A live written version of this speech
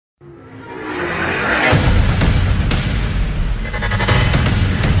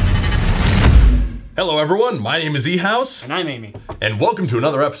everyone, my name is eHouse. And I'm Amy. And welcome to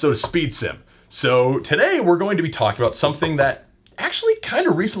another episode of SpeedSim. So today we're going to be talking about something that actually kind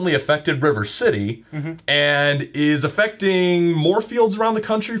of recently affected River City and is affecting more fields around the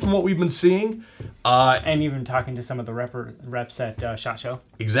country from what we've been seeing. And even talking to some of the reps at SHOT Show.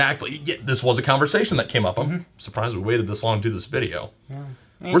 Exactly. Yeah, this was a conversation that came up. I'm surprised we waited this long to do this video. Yeah.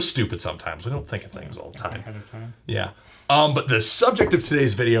 We're stupid sometimes. We don't think of things all the time. Yeah. But the subject of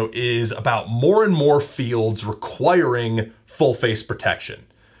today's video is about more and more fields requiring full face protection.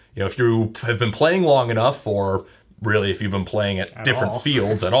 You know, if you have been playing long enough, or really if you've been playing at different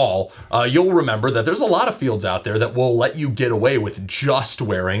fields at all, you'll remember that there's a lot of fields out there that will let you get away with just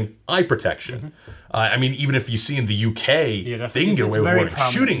wearing eye protection. I mean, even if you see in the UK, they can get away with wearing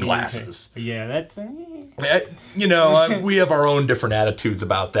shooting glasses. Yeah, that's... You know, we have our own different attitudes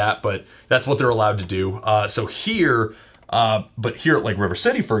about that, but that's what they're allowed to do. So here, but here at like River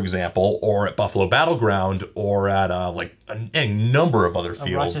City, for example, or at Buffalo Battleground, or at like a number of other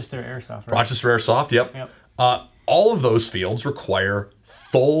fields. Rochester Airsoft, right? Rochester Airsoft, yep. All of those fields require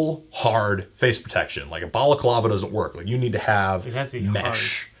full hard face protection. Like a balaclava doesn't work. Like you need to have it has to be mesh.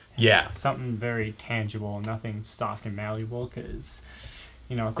 Hard. Yeah. Something very tangible, nothing soft and malleable, because,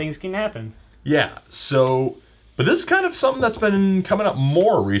 you know, things can happen. Yeah, so, but this is kind of something that's been coming up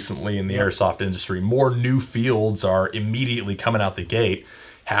more recently in the airsoft industry. More new fields are immediately coming out the gate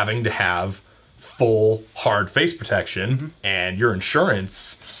having to have full hard face protection, and your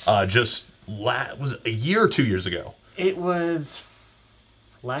insurance just was it a year or 2 years ago? It was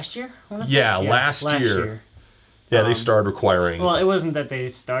last year, I wanna say? Yeah, last year. Yeah, they started requiring... Well, it wasn't that they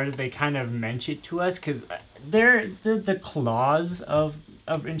started, they kind of mentioned it to us, because the clause of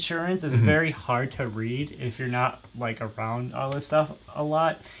insurance is very hard to read if you're not like around all this stuff a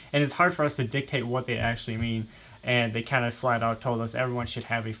lot, and it's hard for us to dictate what they actually mean. And they kind of flat out told us everyone should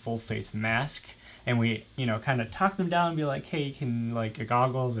have a full face mask, and we, you know, kind of talk them down and be like, hey, can like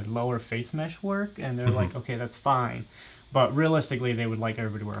goggles and lower face mesh work? And they're like, okay, that's fine. But realistically, they would like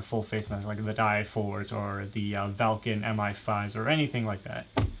everybody to wear a full face mask, like the Diet 4s or the Valken MI5s or anything like that.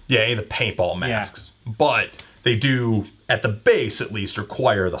 Yeah, the paintball masks. Yeah. But they do, at the base at least,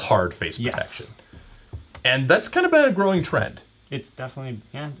 require the hard face protection. And that's kind of been a growing trend. It's definitely,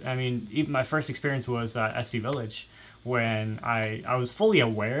 yeah. I mean, even my first experience was SC Village, when I was fully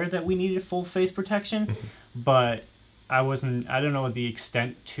aware that we needed full face protection, but I don't know the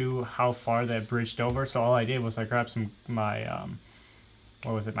extent to how far that bridged over, so all I did was I grabbed my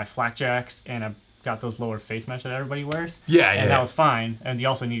my flak jacks, and I got those lower face mesh that everybody wears. And that was fine. And you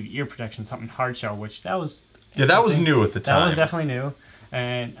also need ear protection, something hard shell, which that was... Yeah, that was new at the time. That was definitely new.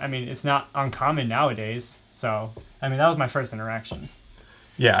 And, I mean, it's not uncommon nowadays, so... I mean, that was my first interaction.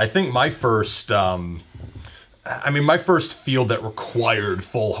 Yeah, I think my first... my first field that required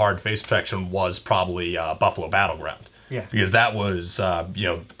full hard face protection was probably Buffalo Battleground. Yeah. Because that was, you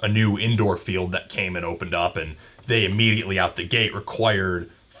know, a new indoor field that came and opened up, and they immediately out the gate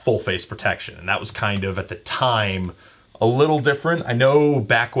required full face protection. And that was kind of, at the time, a little different. I know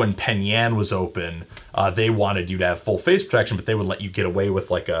back when Penyan was open, they wanted you to have full face protection, but they would let you get away with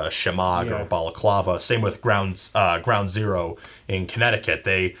like a shamag or a balaclava. Same with Ground Zero in Connecticut.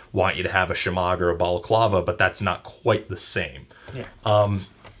 They want you to have a shamag or a balaclava, but that's not quite the same. Yeah.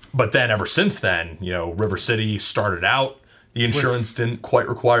 But then ever since then, you know, River City started out, the insurance didn't quite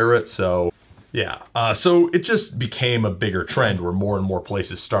require it, so yeah. So it just became a bigger trend where more and more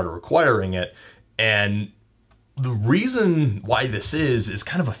places started requiring it. And the reason why this is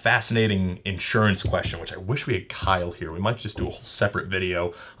kind of a fascinating insurance question, which I wish we had Kyle here. We might just do a whole separate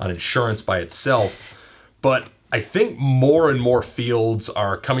video on insurance by itself. But I think more and more fields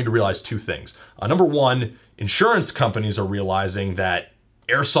are coming to realize two things. Number one, insurance companies are realizing that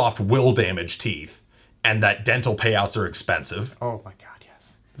airsoft will damage teeth, and that dental payouts are expensive. Oh my God,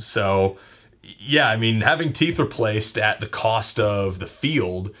 yes. So, yeah, I mean, having teeth replaced at the cost of the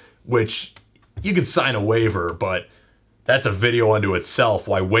field, which you could sign a waiver, but that's a video unto itself,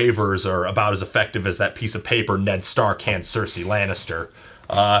 why waivers are about as effective as that piece of paper Ned Stark hands Cersei Lannister.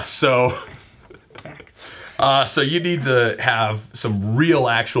 Facts. So you need to have some real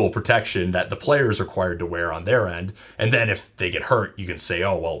actual protection that the player's required to wear on their end. And then if they get hurt, you can say,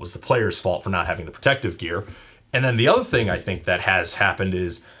 oh, well, it was the player's fault for not having the protective gear. And then the other thing I think that has happened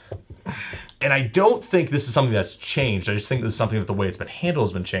is, and I don't think this is something that's changed, I just think this is something that the way it's been handled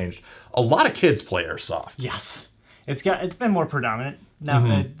has been changed. A lot of kids play airsoft. Yes. It's been more predominant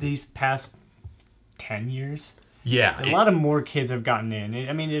now these past 10 years. Yeah. A lot of more kids have gotten in.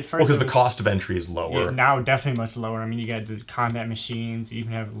 I mean, at first... Well, because the cost of entry is lower. Yeah, now definitely much lower. I mean, you got the combat machines. You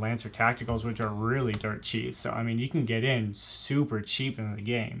even have Lancer Tacticals, which are really dirt cheap. So, I mean, you can get in super cheap in the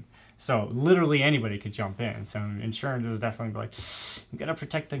game. So literally anybody could jump in. So insurance is definitely like, you gotta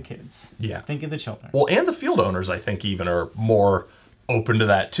protect the kids. Yeah. Think of the children. Well, and the field owners, I think, even are more open to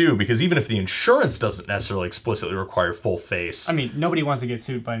that too, because even if the insurance doesn't necessarily explicitly require full face. I mean, nobody wants to get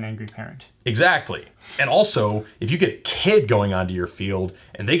sued by an angry parent. Exactly. And also, if you get a kid going onto your field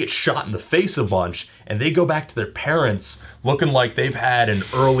and they get shot in the face a bunch and they go back to their parents looking like they've had an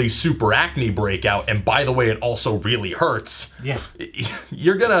early super acne breakout, and by the way, it also really hurts. Yeah.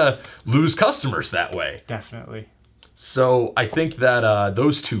 You're gonna lose customers that way. Definitely. So I think that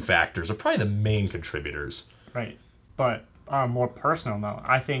those two factors are probably the main contributors. Right. But more personal though,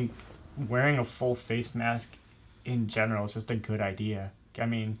 I think wearing a full face mask in general is just a good idea. I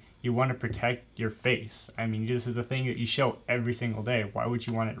mean, you want to protect your face. I mean, this is the thing that you show every single day. Why would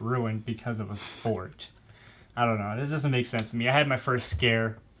you want it ruined because of a sport? I don't know. This doesn't make sense to me. I had my first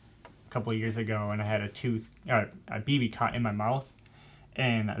scare a couple of years ago, and I had a BB caught in my mouth,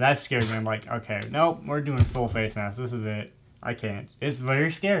 and that scared me. I'm like, okay, nope, we're doing full face mask. This is it. I can't. It's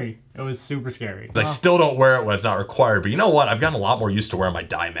very scary. It was super scary. I still don't wear it when it's not required, but you know what? I've gotten a lot more used to wearing my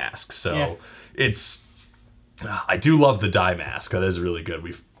dye mask, so Yeah. it's... I do love the dye mask. That is really good.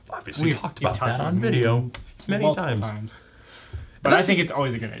 We've obviously talked about that on video many multiple times. But I think it's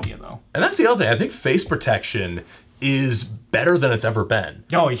always a good idea, though. And that's the other thing. I think face protection is better than it's ever been.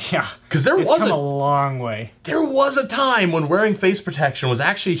 Oh, yeah. Because It's come a long way. There was a time when wearing face protection was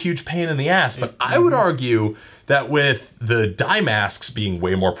actually a huge pain in the ass, but I would argue that with the dye masks being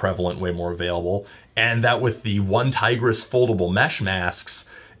way more prevalent, way more available, and that with the One Tigris foldable mesh masks,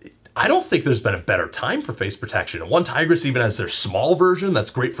 I don't think there's been a better time for face protection. And One Tigris even has their small version that's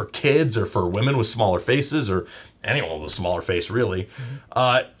great for kids or for women with smaller faces or anyone with a smaller face, really.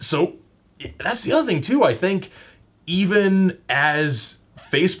 So that's the other thing, too. I think even as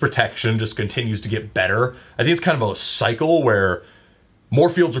face protection just continues to get better, I think it's kind of a cycle where more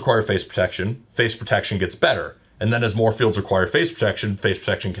fields require face protection gets better. And then as more fields require face protection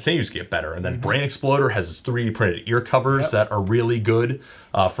continues to get better. And then Brain Exploder has its 3D printed ear covers that are really good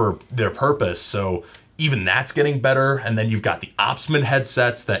for their purpose. So even that's getting better. And then you've got the Opsman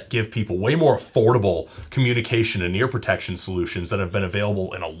headsets that give people way more affordable communication and ear protection solutions that have been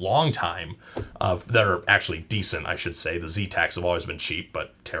available in a long time, that are actually decent, I should say. The Z-Tacs have always been cheap,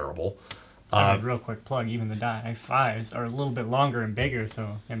 but terrible. Real quick plug, even the Dye 5s are a little bit longer and bigger.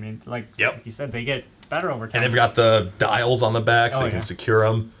 So, I mean, like you said, they get better over time. And they've got the dials on the back so you can secure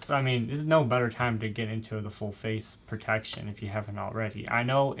them. So, I mean, there's no better time to get into the full face protection if you haven't already. I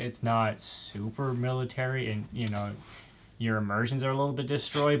know it's not super military and, you know, your immersions are a little bit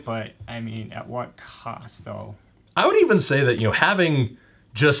destroyed, but, I mean, at what cost, though? I would even say that, you know, having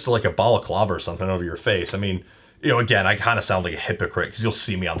just like a balaclava or something over your face, I mean, you know, again, I kind of sound like a hypocrite because you'll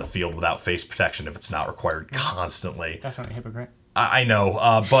see me on the field without face protection if it's not required constantly. Definitely a hypocrite. I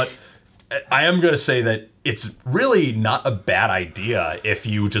know, but I am going to say that it's really not a bad idea if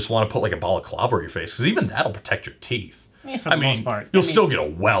you just want to put like a balaclava over your face, because even that'll protect your teeth. Yeah, for the most part. You'll still get a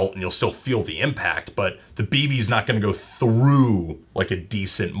welt and you'll still feel the impact, but the BB's not going to go through like a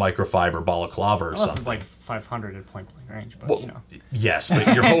decent microfiber balaclava or something. It's like 500 at point blank range, but well, you know. Yes,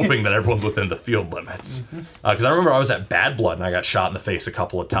 but you're hoping that everyone's within the field limits. Because I remember I was at Bad Blood and I got shot in the face a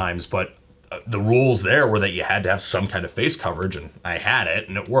couple of times, but the rules there were that you had to have some kind of face coverage, and I had it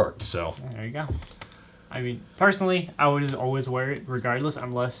and it worked. So there you go. I mean, personally, I would always wear it regardless,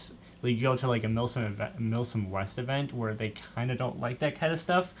 unless you go to like a Milsim West event where they kind of don't like that kind of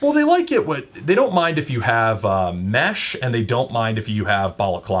stuff. Well, they like it. They don't mind if you have mesh, and they don't mind if you have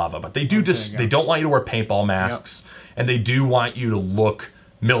balaclava, but they do they don't want you to wear paintball masks, and they do want you to look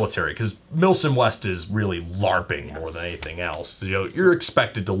military, because Milsim West is really LARPing more than anything else. You know, you're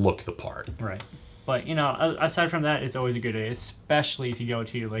expected to look the part. Right. But, you know, aside from that, it's always a good day, especially if you go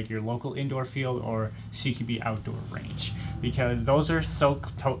to, like, your local indoor field or CQB outdoor range. Because those are so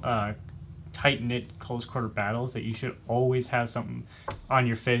tight-knit, close-quarter battles that you should always have something on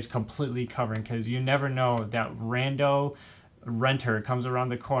your face completely covering, because you never know that rando renter comes around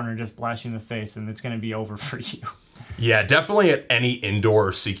the corner and just blasts you in the face, and it's going to be over for you. Yeah, definitely at any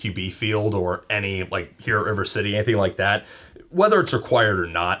indoor CQB field or any, like, here at River City, anything like that, whether it's required or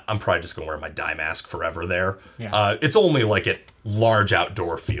not, I'm probably just going to wear my dye mask forever there. Yeah. It's only, like, at large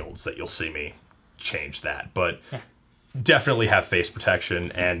outdoor fields that you'll see me change that. But definitely have face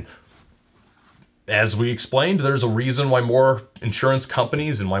protection. And as we explained, there's a reason why more insurance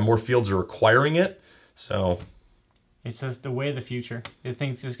companies and why more fields are requiring it. So it's just the way of the future. I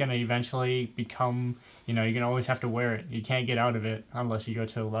think it's just going to eventually become, you know, you're going to always have to wear it. You can't get out of it unless you go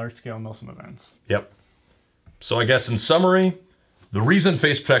to large-scale Milsim events. Yep. So I guess in summary, the reason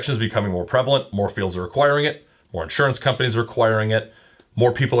face protection is becoming more prevalent, more fields are requiring it, more insurance companies are requiring it,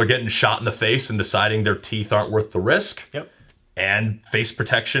 more people are getting shot in the face and deciding their teeth aren't worth the risk. Yep. And face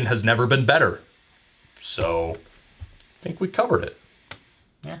protection has never been better. So I think we covered it.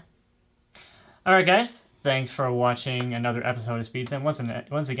 Yeah. All right, guys. Thanks for watching another episode of SpeedSim.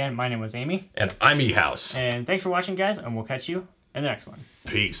 Once again, my name was Amy. And I'm eHouse. And thanks for watching, guys, and we'll catch you in the next one.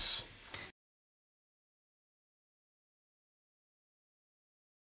 Peace.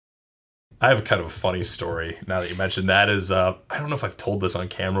 I have a kind of a funny story now that you mentioned that. I don't know if I've told this on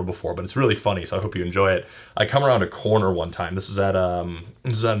camera before, but it's really funny, so I hope you enjoy it. I come around a corner one time. This was at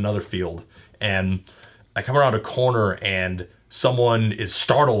another field, and I come around a corner and someone is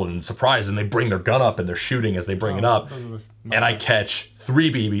startled and surprised, and they bring their gun up and they're shooting as they bring it up, and I catch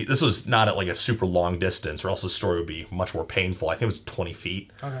 3 BB. This was not at like a super long distance, or else the story would be much more painful. I think it was 20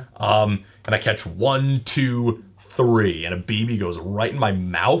 feet. Okay. And I catch 1, 2, 3, and a BB goes right in my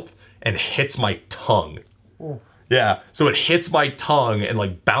mouth and hits my tongue. Oh. Yeah, so it hits my tongue and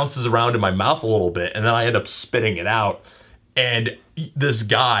like bounces around in my mouth a little bit, and then I end up spitting it out. And this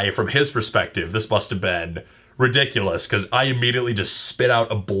guy, from his perspective, this must have been ridiculous, because I immediately just spit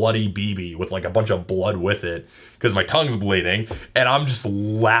out a bloody BB with like a bunch of blood with it, because my tongue's bleeding, and I'm just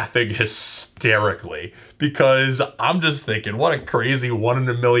laughing hysterically, because I'm just thinking, what a crazy 1 in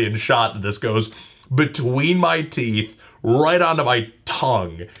a million shot that this goes between my teeth, right onto my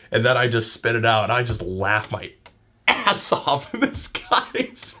tongue, and then I just spit it out, and I just laugh my ass off, and this guy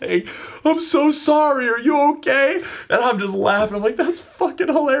is saying, I'm so sorry, are you okay? And I'm just laughing, I'm like, that's fucking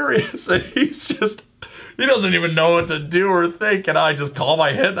hilarious, and he doesn't even know what to do or think, and I just call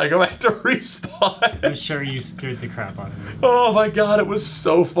my hit and I go back to respawn. I'm sure you scared the crap out of me. Oh my god, it was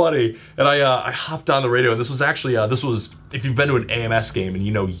so funny. And I hopped on the radio, and this was actually, if you've been to an AMS game and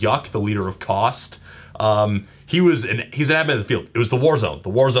you know Yuck, the leader of Cost, he's an admin of the field. It was the Warzone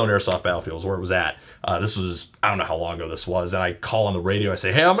Airsoft Battlefield is where it was at. This was, I don't know how long ago this was, and I call on the radio, I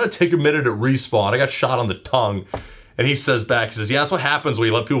say, hey, I'm gonna take a minute at respawn. I got shot on the tongue. And he says back, he says, yeah, that's what happens when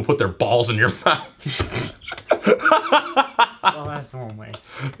you let people put their balls in your mouth. Well, that's one way.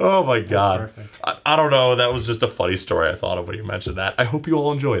 Oh my god. Perfect. I don't know, that was just a funny story I thought of when you mentioned that. I hope you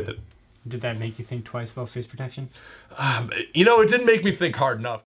all enjoyed it. Did that make you think twice about face protection? You know, it didn't make me think hard enough.